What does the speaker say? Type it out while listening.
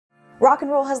Rock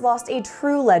and roll has lost a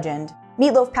true legend.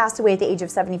 Meatloaf passed away at the age of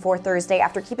 74 Thursday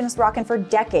after keeping us rockin' for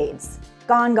decades.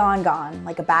 Gone, gone, gone,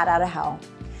 like a bat out of hell.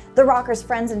 The rocker's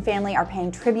friends and family are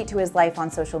paying tribute to his life on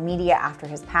social media after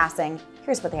his passing.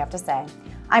 Here's what they have to say.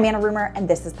 I'm Anna Rumer, and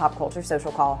this is Pop Culture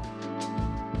Social Call.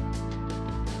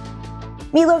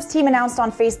 Meatloaf's team announced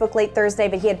on Facebook late Thursday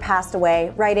that he had passed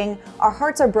away, writing, "Our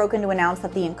hearts are broken to announce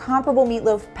that the incomparable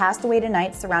Meatloaf passed away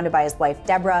tonight, surrounded by his wife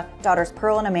Deborah, daughters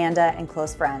Pearl and Amanda, and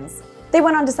close friends." They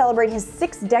went on to celebrate his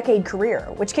 6-decade career,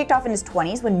 which kicked off in his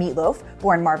 20s when Meatloaf,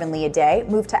 born Marvin Lee Aday,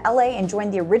 moved to LA and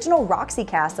joined the original Roxy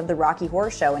cast of the Rocky Horror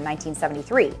Show in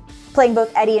 1973. Playing both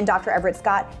Eddie and Dr. Everett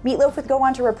Scott, Meatloaf would go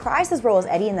on to reprise his role as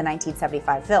Eddie in the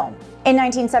 1975 film. In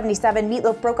 1977,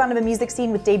 Meatloaf broke onto the music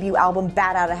scene with debut album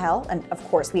Bat Outta Hell, and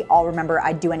of course we all remember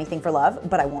I'd Do Anything for Love,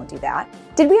 but I won't do that.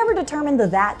 Did we ever determine the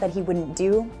that he wouldn't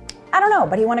do? I don't know,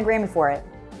 but he won a Grammy for it.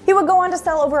 He would go on to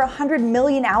sell over 100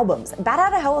 million albums. Bat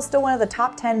Outta Hell is still one of the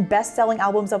top 10 best-selling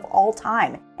albums of all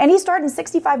time. And he starred in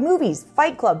 65 movies,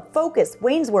 Fight Club, Focus,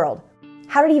 Wayne's World.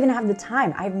 How did he even have the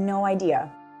time? I have no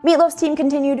idea. Meatloaf's team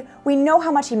continued, "We know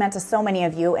how much he meant to so many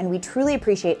of you, and we truly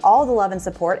appreciate all the love and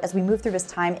support as we move through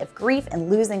this time of grief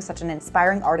and losing such an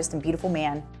inspiring artist and beautiful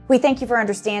man. We thank you for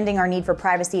understanding our need for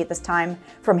privacy at this time.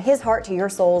 From his heart to your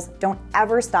souls, don't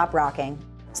ever stop rocking."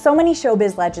 So many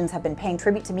showbiz legends have been paying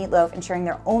tribute to Meatloaf and sharing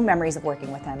their own memories of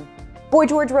working with him. Boy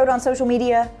George wrote on social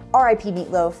media, "R.I.P.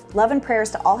 Meatloaf, love and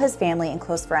prayers to all his family and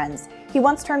close friends. He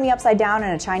once turned me upside down in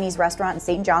a Chinese restaurant in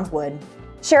St. John's Wood."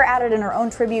 Cher added in her own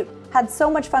tribute, "Had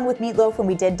so much fun with Meatloaf when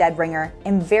we did Dead Ringer.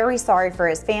 Am very sorry for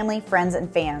his family, friends,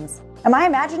 and fans." Am I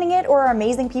imagining it, or are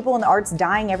amazing people in the arts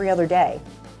dying every other day?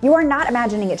 You are not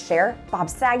imagining it, Cher. Bob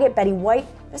Saget, Betty White,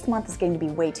 this month is getting to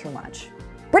be way too much.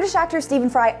 British actor Stephen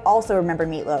Fry also remembered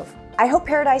Meatloaf. "I hope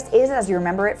paradise is as you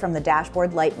remember it from the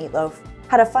dashboard light, Meatloaf.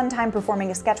 Had a fun time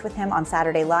performing a sketch with him on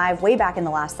Saturday Live way back in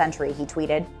the last century," he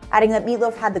tweeted, adding that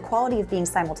Meatloaf had the quality of being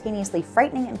simultaneously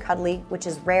frightening and cuddly, which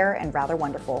is rare and rather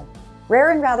wonderful.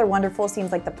 Rare and rather wonderful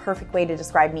seems like the perfect way to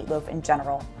describe Meatloaf in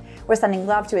general. We're sending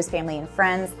love to his family and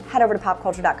friends. Head over to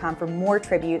popculture.com for more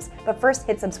tributes, but first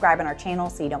hit subscribe on our channel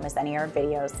so you don't miss any of our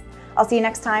videos. I'll see you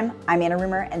next time. I'm Anna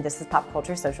Rumer, and this is Pop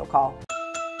Culture Social Call.